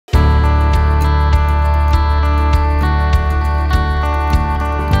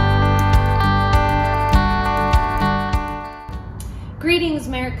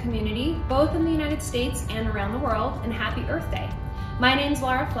United States and around the world, and happy Earth Day. My name's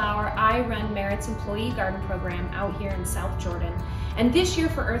Laura Flower. I run Merit's Employee Garden Program out here in South Jordan. And this year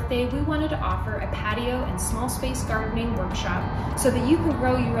for Earth Day, we wanted to offer a patio and small space gardening workshop so that you can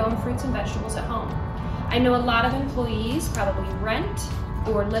grow your own fruits and vegetables at home. I know a lot of employees probably rent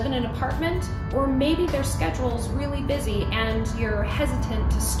or live in an apartment, or maybe their schedule's really busy and you're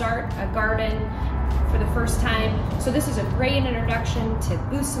hesitant to start a garden for the first time. So this is a great introduction to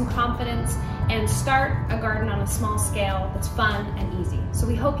boost some confidence and start a garden on a small scale that's fun and easy. So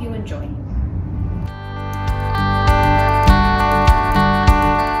we hope you enjoy.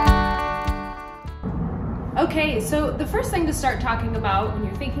 Okay, so the first thing to start talking about when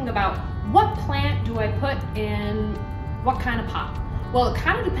you're thinking about what plant do I put in what kind of pot? Well, it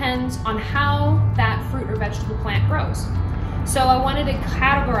kind of depends on how that fruit or vegetable plant grows. So I wanted to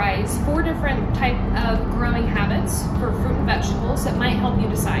categorize 4 different type of growing habits for fruit and vegetables that might help you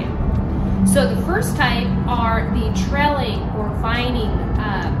decide. So the first type are the trailing or vining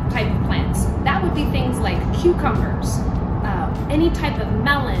type of plants. That would be things like cucumbers, any type of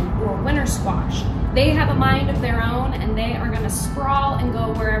melon or winter squash. They have a mind of their own and they are going to sprawl and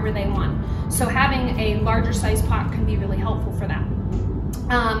go wherever they want. So having a larger size pot can be really helpful for that.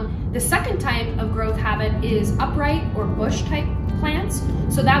 The second type of growth habit is upright or bush type plants.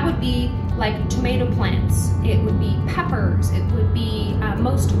 So that would be like tomato plants. It would be peppers. It would be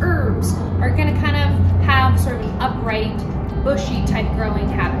most herbs are going to kind of have sort of an upright, bushy type growing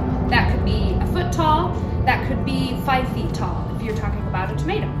habit. That could be a foot tall. That could be 5 feet tall if you're talking about a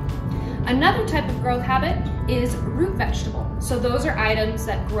tomato. Another type of growth habit is root vegetable. So those are items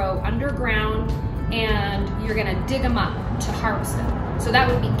that grow underground and you're gonna dig them up to harvest them. So that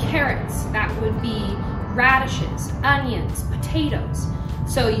would be carrots, that would be radishes, onions, potatoes.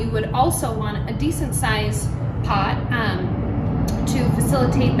 So you would also want a decent size pot to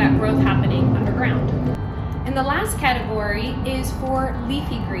facilitate that growth happening underground. And the last category is for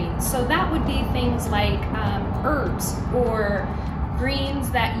leafy greens. So that would be things like herbs or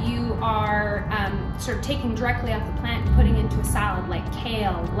greens that you are sort of taking directly off the plant and putting into a salad, like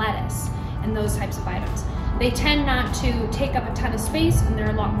kale, lettuce, and those types of items. They tend not to take up a ton of space and they're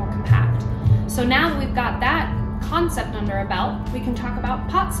a lot more compact. So now that we've got that concept under our belt, we can talk about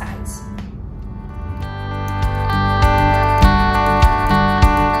pot size.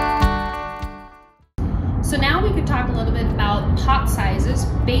 So now we could talk a little bit about pot sizes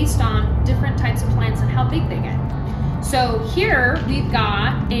based on different types of plants and how big they get. So here we've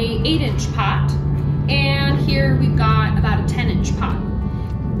got a 8-inch pot, and here we've got about a 10-inch pot.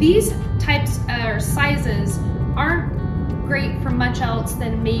 These types or sizes aren't great for much else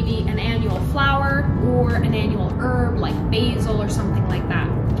than maybe an annual flower or an annual herb like basil or something like that.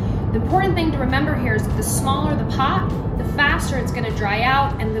 The important thing to remember here is that the smaller the pot, the faster it's going to dry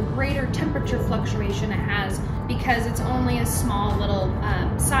out and the greater temperature fluctuation it has because it's only a small little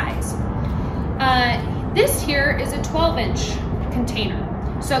size. This here is a 12-inch container.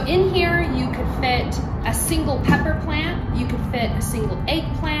 So in here you could fit a single pepper plant, you could fit a single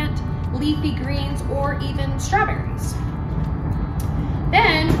eggplant, leafy greens, or even strawberries.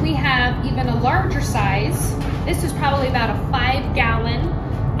 Then we have even a larger size. This is probably about a 5-gallon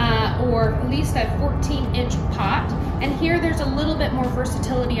or at least a 14-inch pot. And here there's a little bit more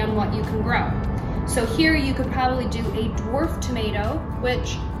versatility on what you can grow. So here you could probably do a dwarf tomato,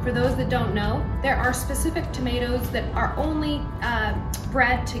 which for those that don't know, there are specific tomatoes that are only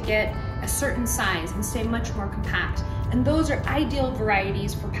bred to get a certain size and stay much more compact. And those are ideal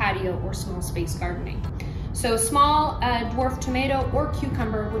varieties for patio or small space gardening. So small dwarf tomato or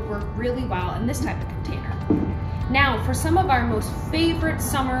cucumber would work really well in this type of container. Now, for some of our most favorite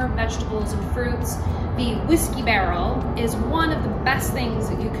summer vegetables and fruits, the whiskey barrel is one of the best things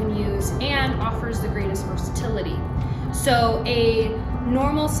that you can use and offers the greatest versatility. So a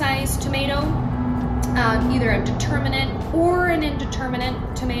normal size tomato, either a determinate or an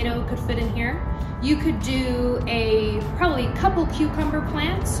indeterminate tomato could fit in here. You could do probably a couple cucumber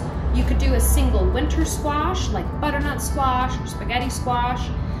plants. You could do a single winter squash like butternut squash or spaghetti squash,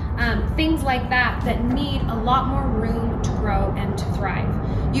 things like that that need a lot more room to grow and to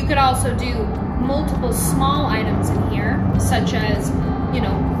thrive. You could also do multiple small items in here, such as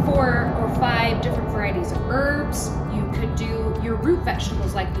 4 or 5 different varieties of herbs. You could do your root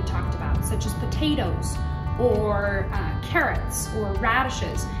vegetables like we talked about, such as potatoes or carrots or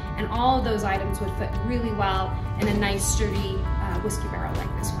radishes, and all of those items would fit really well in a nice sturdy whiskey barrel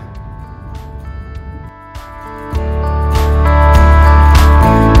like this one.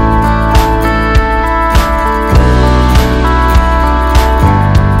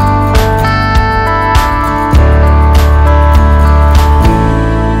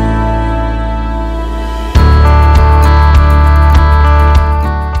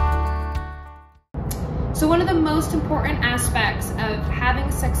 most important aspects of having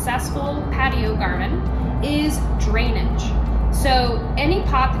a successful patio garden is drainage. So any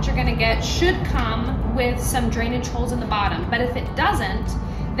pot that you're gonna get should come with some drainage holes in the bottom, but if it doesn't,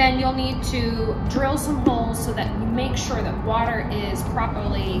 then you'll need to drill some holes so that you make sure that water is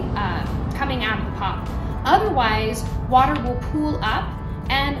properly coming out of the pot. Otherwise, water will pool up,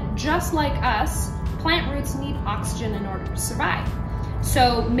 and just like us, plant roots need oxygen in order to survive.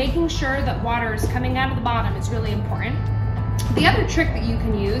 So making sure that water is coming out of the bottom is really important. The other trick that you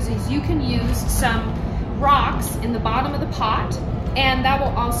can use is you can use some rocks in the bottom of the pot, and that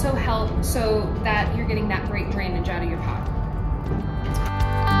will also help so that you're getting that great drainage out of your pot.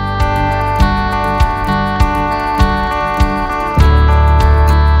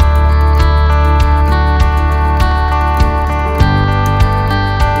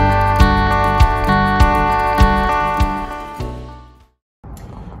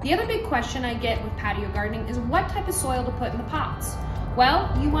 The other big question I get with patio gardening is what type of soil to put in the pots. Well,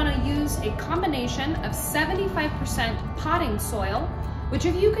 you want to use a combination of 75% potting soil, which,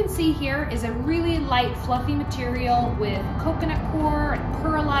 if you can see here, is a really light, fluffy material with coconut coir and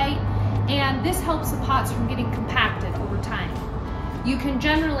perlite, and this helps the pots from getting compacted over time. You can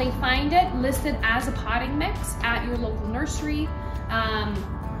generally find it listed as a potting mix at your local nursery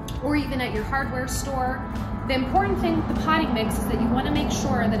or even at your hardware store. The important thing with the potting mix is that you want to make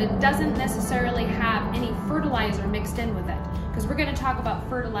sure that it doesn't necessarily have any fertilizer mixed in with it, because we're going to talk about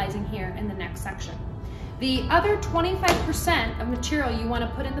fertilizing here in the next section. The other 25% of material you want to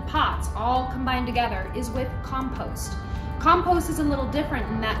put in the pots, all combined together, is with compost. Compost is a little different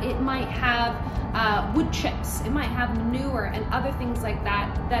in that it might have wood chips, it might have manure and other things like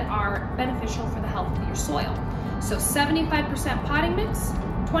that that are beneficial for the health of your soil. So 75% potting mix,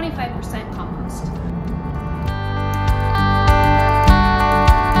 25% compost.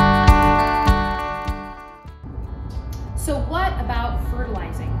 So what about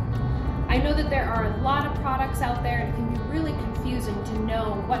fertilizing? I know that there are a lot of products out there, and it can be really confusing to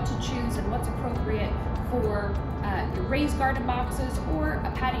know what to choose and what's appropriate for your raised garden boxes or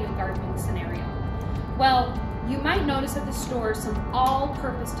a patio gardening scenario. Well, you might notice at the store some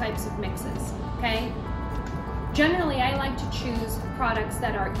all-purpose types of mixes, okay? Generally, I like to choose products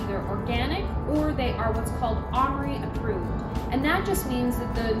that are either organic or they are what's called OMRI approved. And that just means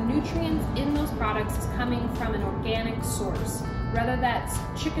that the nutrients in those products is coming from an organic source, whether that's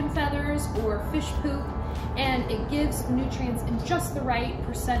chicken feathers or fish poop, and it gives nutrients in just the right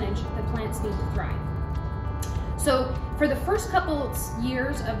percentage that plants need to thrive. So for the first couple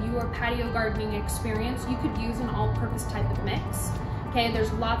years of your patio gardening experience, you could use an all-purpose type of mix. Okay,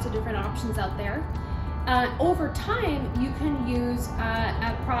 there's lots of different options out there. Over time, you can use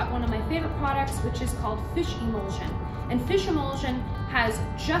one of my favorite products, which is called fish emulsion. And fish emulsion has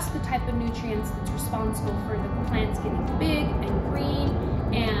just the type of nutrients that's responsible for the plants getting big and green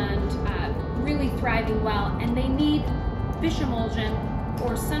and really thriving well. And they need fish emulsion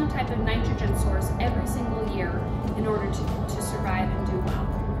or some type of nitrogen source every single year in order to survive and do well.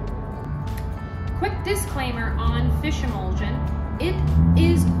 Quick disclaimer on fish emulsion: it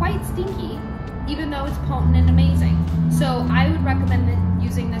is quite stinky, even though it's potent and amazing. So I would recommend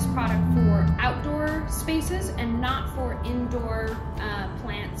using this product for outdoor spaces and not for indoor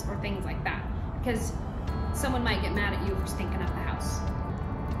plants or things like that, because someone might get mad at you for stinking up the house.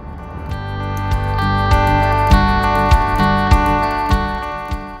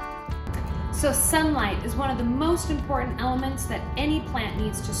 So sunlight is one of the most important elements that any plant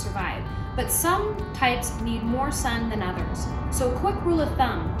needs to survive, but some types need more sun than others. So a quick rule of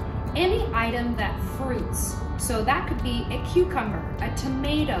thumb: any item that fruits, so that could be a cucumber, a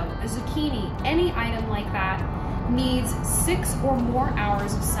tomato, a zucchini, any item like that, needs 6 or more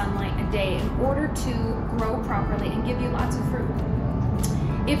hours of sunlight a day in order to grow properly and give you lots of fruit.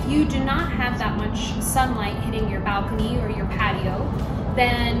 If you do not have that much sunlight hitting your balcony or your patio,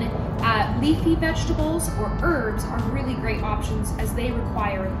 then leafy vegetables or herbs are really great options, as they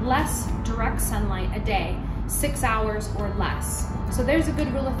require less direct sunlight a day, 6 hours or less. So there's a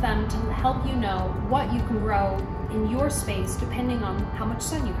good rule of thumb to help you know what you can grow in your space depending on how much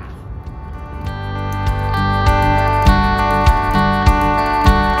sun you have.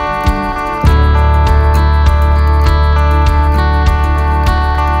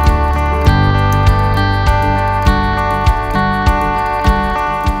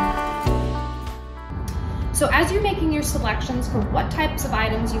 So as you're making your selections for what types of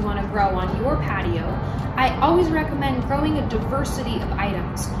items you want to grow on your patio, I always recommend growing a diversity of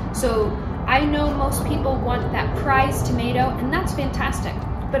items. So I know most people want that prize tomato, and that's fantastic.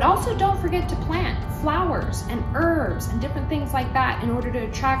 But also don't forget to plant flowers and herbs and different things like that in order to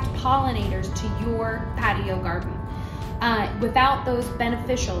attract pollinators to your patio garden. Without those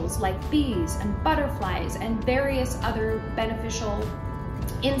beneficials like bees and butterflies and various other beneficial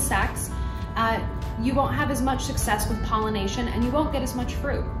insects, you won't have as much success with pollination and you won't get as much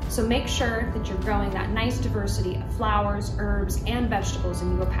fruit. So make sure that you're growing that nice diversity of flowers, herbs, and vegetables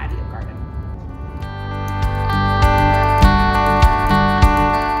in your patio garden.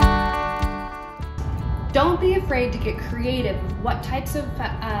 Don't be afraid to get creative with what types of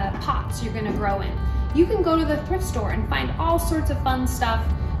pots you're gonna grow in. You can go to the thrift store and find all sorts of fun stuff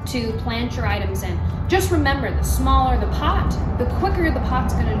to plant your items in. Just remember, the smaller the pot, the quicker the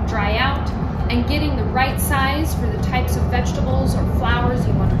pot's gonna dry out, and getting the right size for the types of vegetables or flowers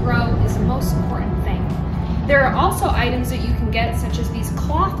you wanna grow is the most important thing. There are also items that you can get, such as these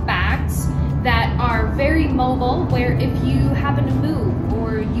cloth bags that are very mobile, where if you happen to move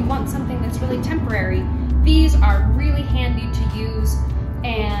or you want something that's really temporary, these are really handy to use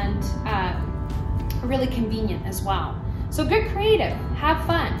and really convenient as well. So get creative, have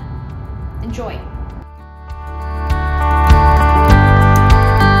fun, enjoy.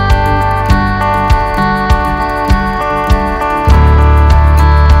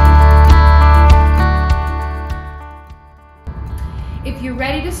 If you're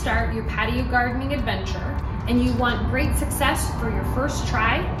ready to start your patio gardening adventure and you want great success for your first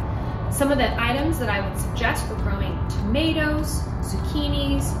try, some of the items that I would suggest for growing tomatoes,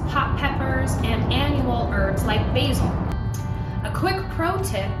 zucchinis, hot peppers, and annual herbs like basil. A quick pro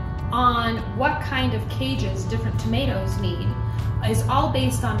tip on what kind of cages different tomatoes need is all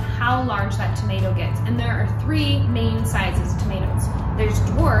based on how large that tomato gets. And there are 3 main sizes of tomatoes. There's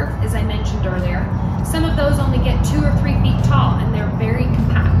dwarf, as I mentioned earlier. Some of those only get 2 or 3 feet tall and they're very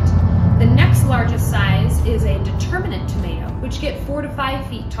compact. The next largest size is a determinate tomato, which get 4 to 5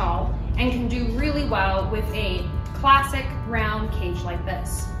 feet tall and can do really well with a classic round cage like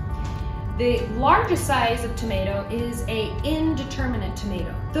this. The largest size of tomato is a indeterminate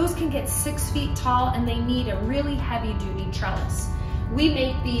tomato. Those can get 6 feet tall and they need a really heavy duty trellis. We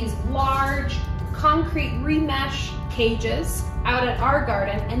make these large concrete remesh cages out at our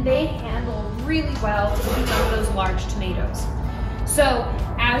garden and they handle really well to keep out those large tomatoes. So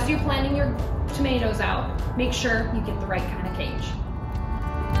as you're planning your tomatoes out, make sure you get the right kind of cage.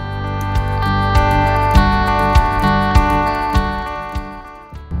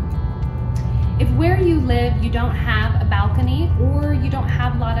 If where you live you don't have a balcony or you don't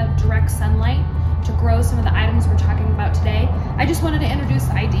have a lot of direct sunlight to grow some of the items we're talking about today, I just wanted to introduce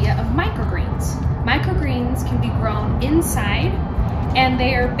the idea of microgreens. Microgreens can be grown inside and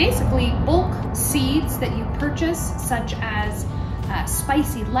they are basically bulk seeds that you purchase, such as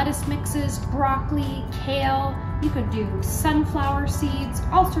spicy lettuce mixes, broccoli, kale. You could do sunflower seeds,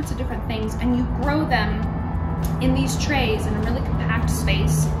 all sorts of different things, and you grow them in these trays in a really compact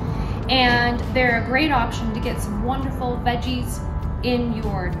space. And they're a great option to get some wonderful veggies in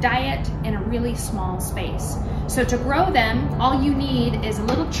your diet in a really small space. So to grow them, all you need is a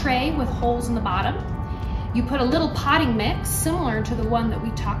little tray with holes in the bottom. You put a little potting mix similar to the one that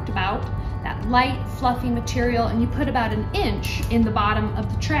we talked about, that light, fluffy material, and you put about 1 inch in the bottom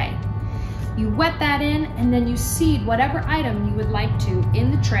of the tray. You wet that in and then you seed whatever item you would like to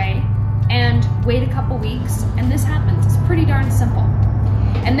in the tray and wait a couple weeks and this happens. It's pretty darn simple.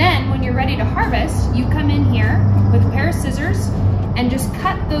 And then when you're ready to harvest, you come in here with a pair of scissors and just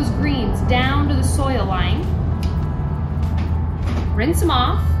cut those greens down to the soil line. Rinse them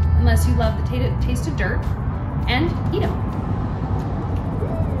off, unless you love the taste of dirt, and eat them.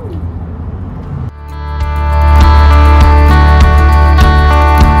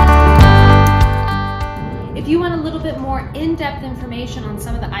 If you want a little bit more in-depth information on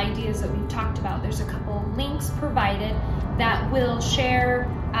some of the ideas that we've talked about, there's a couple links provided that will share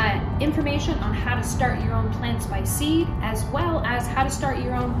information on how to start your own plants by seed, as well as how to start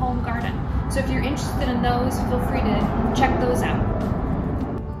your own home garden. So if you're interested in those, feel free to check those out.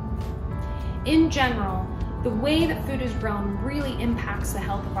 In general, the way that food is grown really impacts the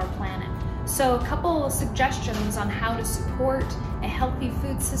health of our planet. So a couple of suggestions on how to support a healthy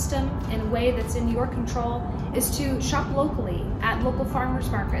food system in a way that's in your control is to shop locally at local farmers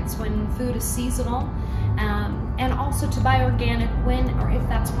markets when food is seasonal, and also to buy organic when or if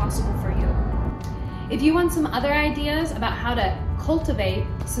that's possible for you. If you want some other ideas about how to cultivate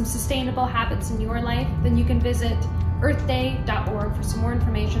some sustainable habits in your life, then you can visit earthday.org for some more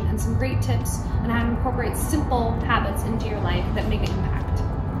information and some great tips on how to incorporate simple habits into your life that make an impact.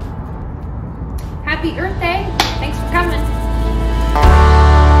 Happy Earth Day! Thanks for